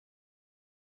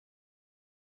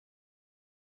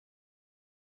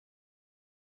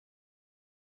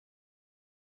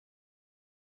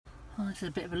Oh, this is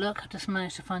a bit of a look. I just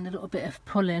managed to find a little bit of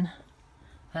pull-in.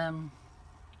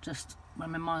 Just when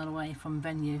I'm a mile away from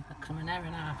venue, because I'm an hour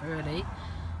and a half early.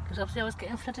 Because obviously I was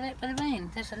getting flooded out by the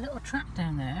rain. There's a little track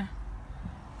down there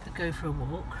to go for a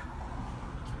walk.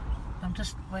 I'm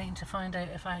just waiting to find out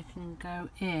if I can go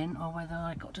in or whether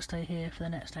I got to stay here for the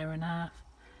next hour and a half.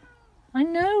 I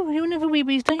know, you never wee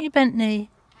wees, don't you, Bentley?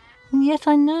 Yes,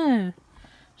 I know.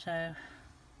 So,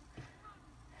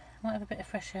 might have a bit of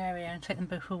fresh air here and take them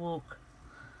both for a walk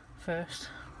first.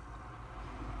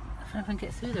 If I can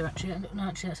get through there actually. No,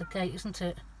 actually that's a gate, isn't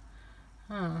it?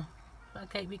 Oh,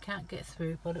 that gate we can't get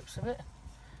through by the looks of it.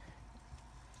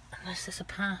 Unless there's a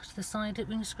path to the side that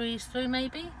we can squeeze through,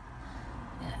 maybe?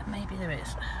 Yeah, maybe there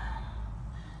is.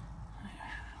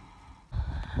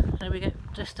 There we go,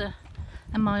 just a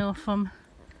mile from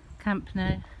camp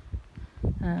now.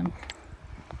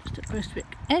 Just at Bristwick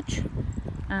Edge.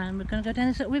 And we're going to go down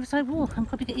this little riverside walk. I'm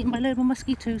probably getting eaten by a load more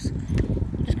mosquitoes.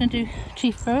 I'm just going to do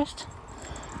Chief first.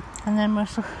 And then we'll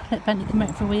let Bentley come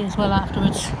out for a wee as well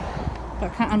afterwards.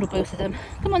 But I can't handle both of them.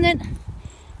 Come on then.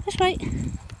 This way.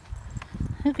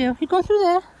 Good girl. You're going through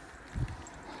there.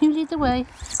 You lead the way.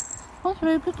 Go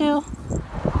through. Good girl.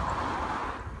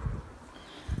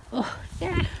 Oh,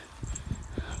 yeah.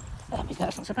 There we go.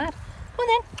 That's not so bad. Come on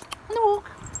then. On the walk.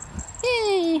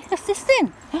 Yay. That's this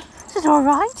thing. This is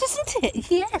alright, isn't it?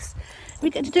 Yes. We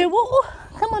get to do a walk.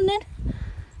 Come on then.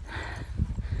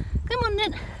 Come on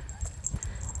then.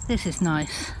 This is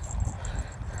nice.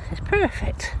 It's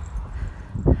perfect.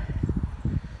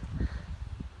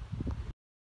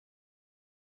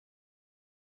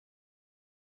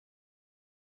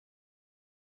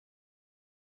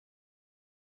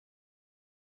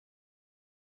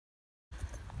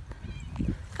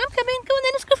 Come in. Go on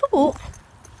then. Let's go for a walk.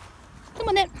 Come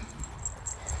on then.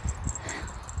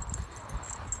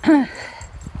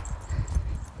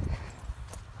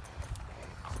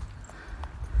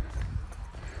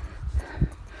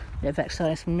 Bit of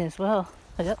exercise for me as well.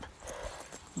 Look up.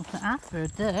 Look at that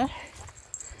bird there.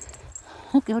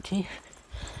 Oh god, Chief.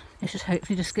 Let's just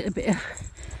hopefully just get a bit of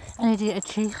energy at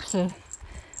Chief so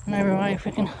when I arrive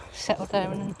we can settle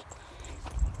down and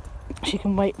she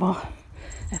can wait while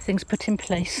everything's put in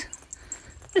place.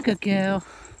 A good girl.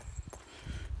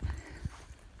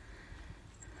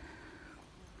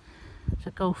 There's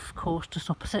a golf course just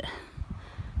opposite.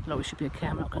 Lorry should be okay,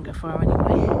 I'm not going to go far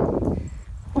anyway.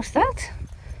 What's that?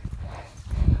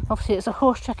 Obviously it's a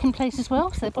horse checking place as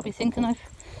well, so they're probably thinking I've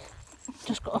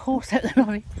just got a horse out the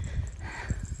lorry.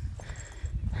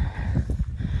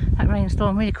 That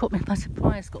rainstorm really caught me by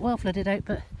surprise. Got well flooded out,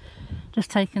 but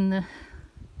just taking the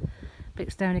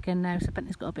bits down again now, so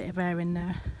Bentley's got a bit of air in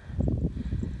there.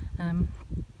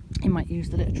 He might use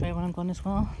the little tray when I'm gone as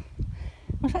well.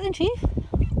 What's that then, Chief?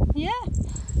 Yeah,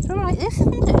 it's alright this,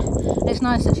 isn't it? It's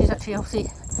nice that she's actually obviously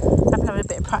having a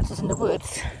bit of practice in the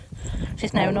woods.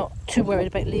 She's now not too worried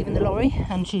about leaving the lorry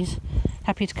and she's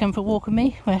happy to come for a walk with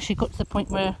me, where she got to the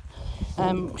point where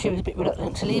she was a bit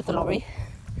reluctant to leave the lorry.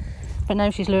 But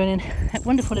now she's learning what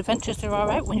wonderful adventures there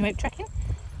are out when you're out trekking.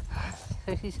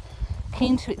 So she's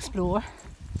keen to explore.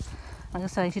 Like I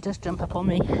say, she does jump up on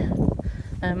me.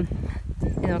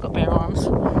 You know, I've got bare arms,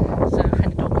 so if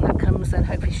any dog when that comes then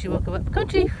hopefully she will go up. Come on,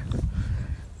 Chief!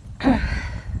 I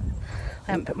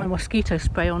haven't put my mosquito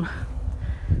spray on.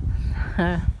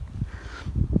 I'll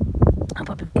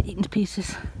probably get eaten to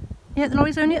pieces. Yeah, the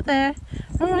lorry's only up there.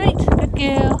 Alright, good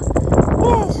girl.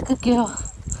 Yes, good girl.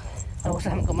 I also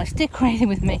haven't got my stick or anything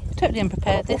with me. Totally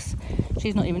unprepared this.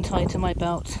 She's not even tied to my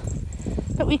belt.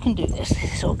 But we can do this.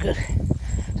 This is all good. So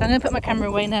I'm going to put my camera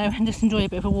away now and just enjoy a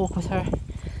bit of a walk with her.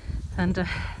 And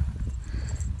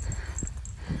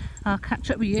I'll catch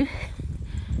up with you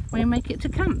when we make it to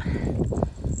camp.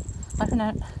 Bye for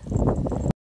now.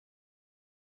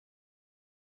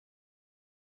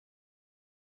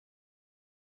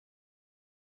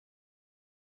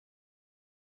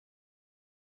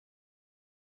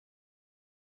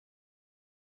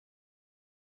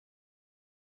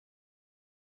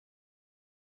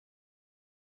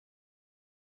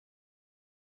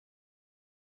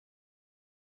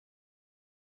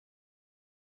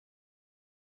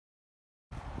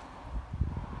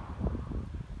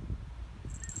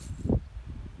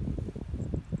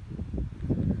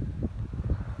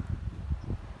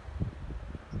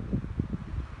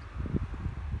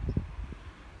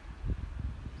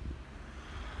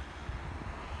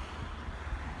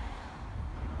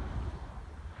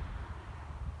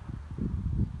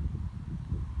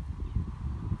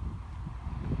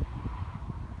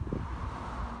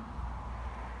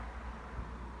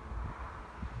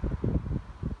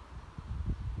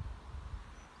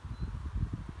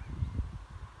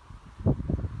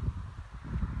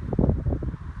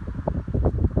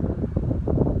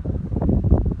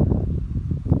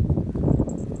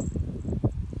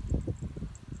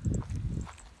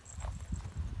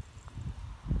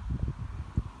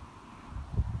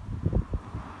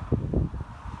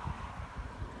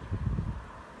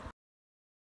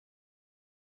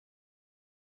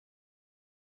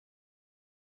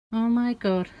 Oh my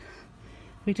god.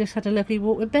 We just had a lovely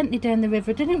walk with Bentley down the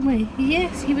river, didn't we?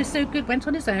 Yes, he was so good. Went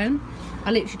on his own.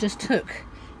 I literally just took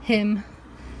him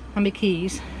and my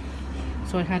keys.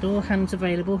 So I had all hands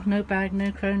available. No bag,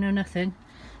 no crow, no nothing.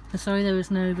 I'm sorry there was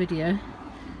no video.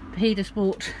 But he just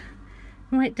walked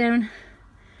right down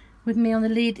with me on the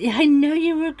lead. I know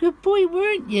you were a good boy,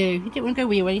 weren't you? You didn't want to go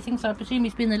wee or anything, so I presume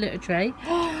he's been in the litter tray.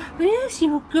 Yes,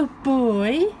 you're a good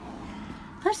boy.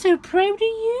 I'm so proud of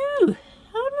you,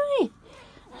 aren't I?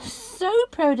 So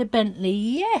proud of Bentley,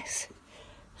 yes.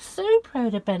 So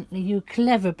proud of Bentley, you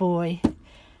clever boy.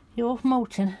 You're off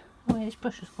molting. Oh, where's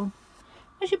bush has gone?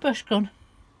 Where's your bush gone?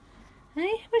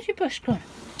 Hey, where's your bush gone?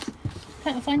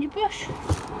 Can't find your bush.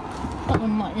 Not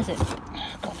on mine, is it?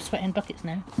 God, I'm sweating buckets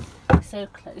now. So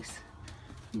close.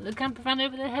 The camper van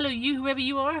over there. Hello, you, whoever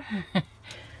you are.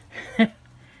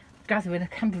 Gathering a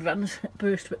camper van's at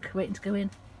Burstwick, waiting to go in.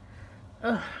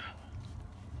 Oh,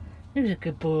 he was a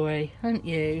good boy, aren't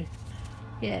you?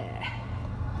 Yeah.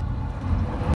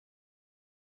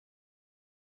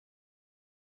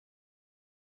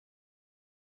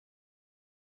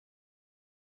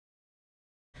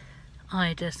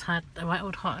 I just had a right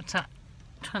old heart attack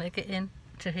trying to get in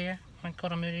to here. My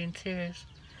God, I'm nearly in tears.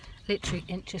 Literally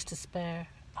inches to spare.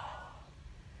 Oh.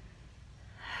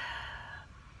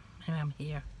 Anyway, I'm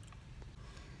here.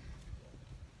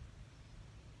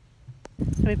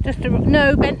 So we've just arrived.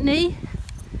 No, Bentley!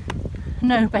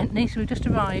 No, Bentley, so we've just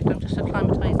arrived. I'm just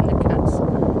acclimatising the cats.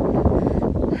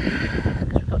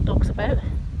 Because we've got dogs about.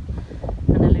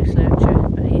 And a loose lurcher.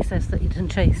 But he says that he doesn't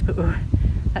chase, but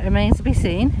that remains to be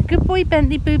seen. Good boy,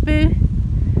 Bentley, boo-boo.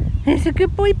 It's a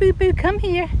good boy, boo-boo. Come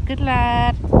here. Good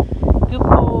lad. Good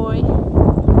boy.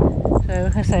 So,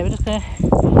 as I say, we're just going to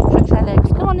stretch our legs.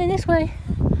 Come on in this way.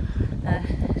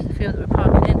 It's the field that we're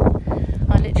parking in.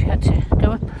 I literally had to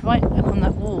go up, right up on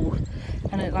that wall.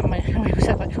 And it, like we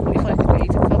said, like 45 degrees.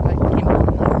 It felt like pretty more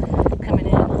than that coming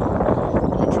in. I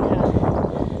literally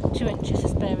had 2 inches to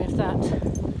spare of that.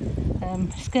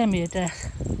 Scared me to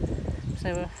death.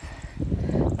 So,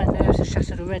 my nerves are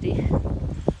shattered already.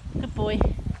 Good boy.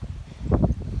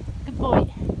 Good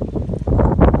boy.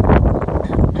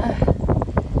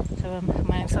 So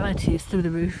my anxiety is through the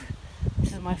roof.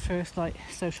 This is my first like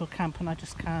social camp and I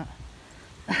just can't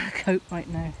cope right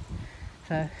now.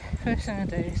 So first thing I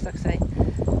do is, like I say,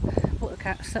 walk the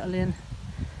cat, settle in,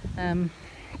 and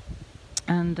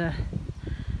then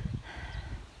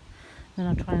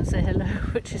I'll try and say hello,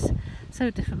 which is so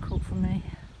difficult for me.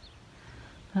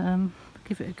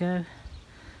 Give it a go.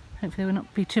 Hopefully there will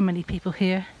not be too many people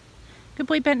here. Good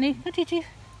boy, Bentley. Go did you?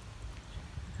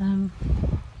 And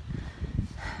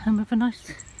have a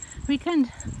nice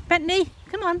weekend. Bentley,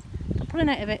 come on. Stop pulling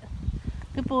out of it.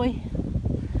 Good boy.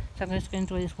 So I'm just going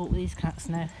to enjoy this walk with these cats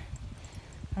now.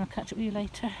 And I'll catch up with you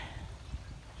later.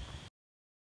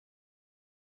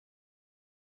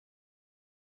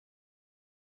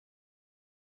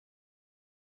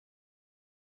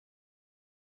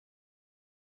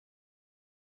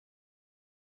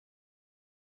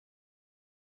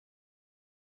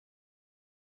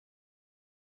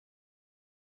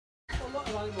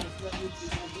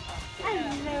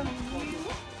 Hello.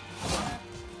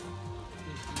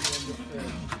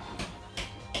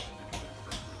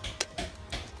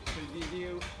 So did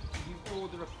you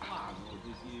order a plan or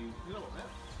did you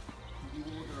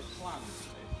order a plan?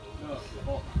 No, I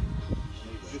bought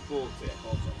that. You bought it.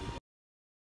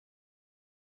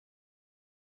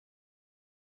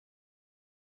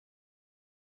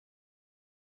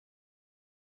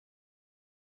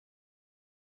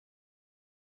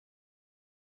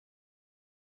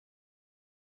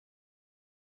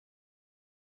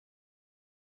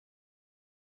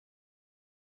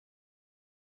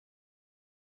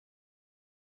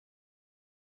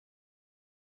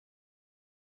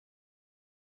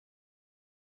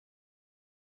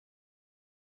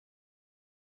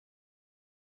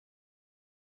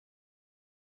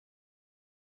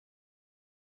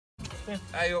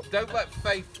 Hey up, don't let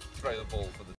Faith throw the ball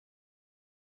for the...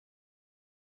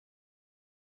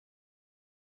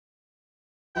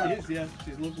 She is, yeah,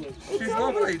 she's lovely. She's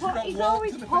lovely, she's got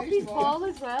warmth to the face. Ball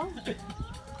as well.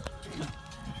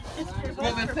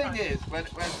 Well, the thing is, when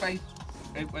Faith,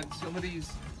 when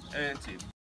somebody's hurting,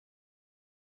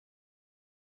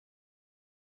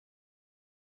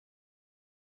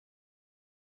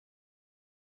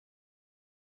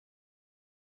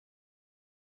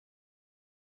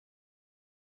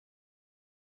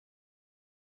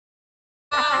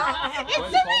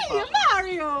 It's me,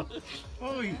 Mario!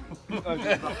 Oi!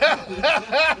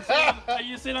 Are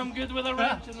you saying I'm good with a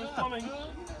wrench and there's plumbing?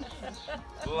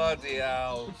 bloody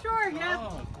hell. Sure, yeah.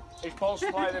 Oh, Is Paul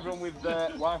supplying everyone with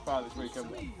Wi-Fi this weekend?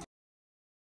 You've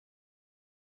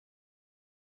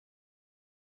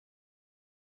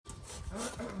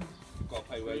got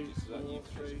to pay wages, is that you?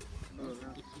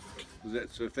 Was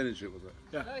it to finish it, was it?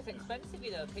 No, it's expensive,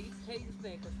 you know. Peas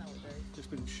vehicles nowadays. Just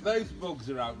been Those bugs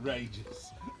are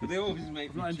outrageous. They always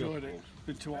make me not chuckle. enjoyed it.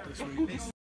 Been too hot this week.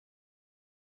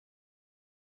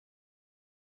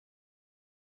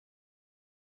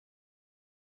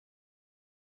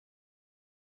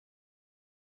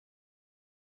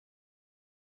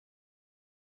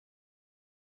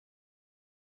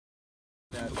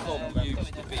 Tom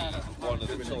used to be one of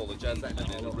the taller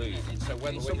gentlemen in the room, so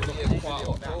when somebody is quite a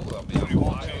lot taller than me,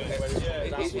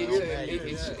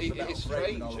 it's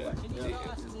strange.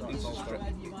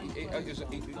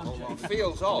 It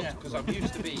feels odd because I'm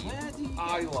used to be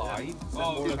eye line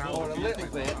or a little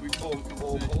bit or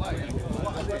below.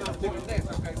 What I did, I'm doing this,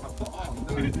 I take my foot off.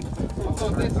 I've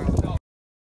done this.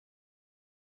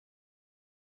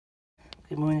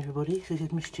 Good morning everybody, so this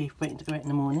is Mischief waiting to go out in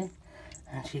the morning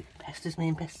and she pesters me,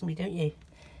 don't you?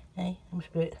 Hey, I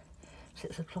must be at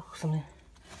 6 o'clock or something.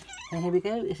 And here we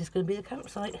go, this is going to be the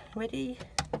campsite. Ready?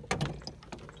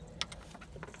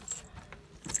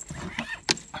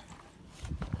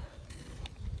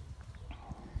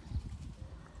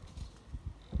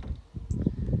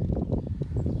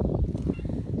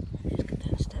 Just get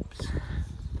down the steps.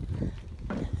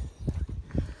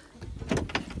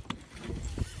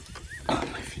 Oh,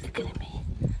 my feet are killing me.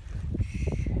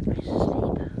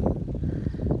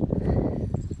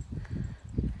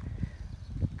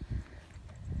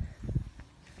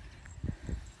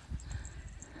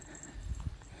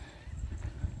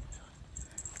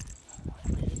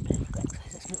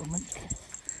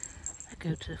 I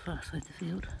go to the far side of the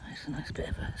field. It's a nice bit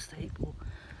of a stable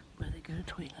where they go to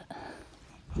toilet.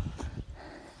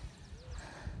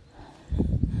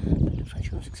 But it looks like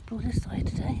she wants to explore this side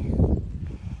today.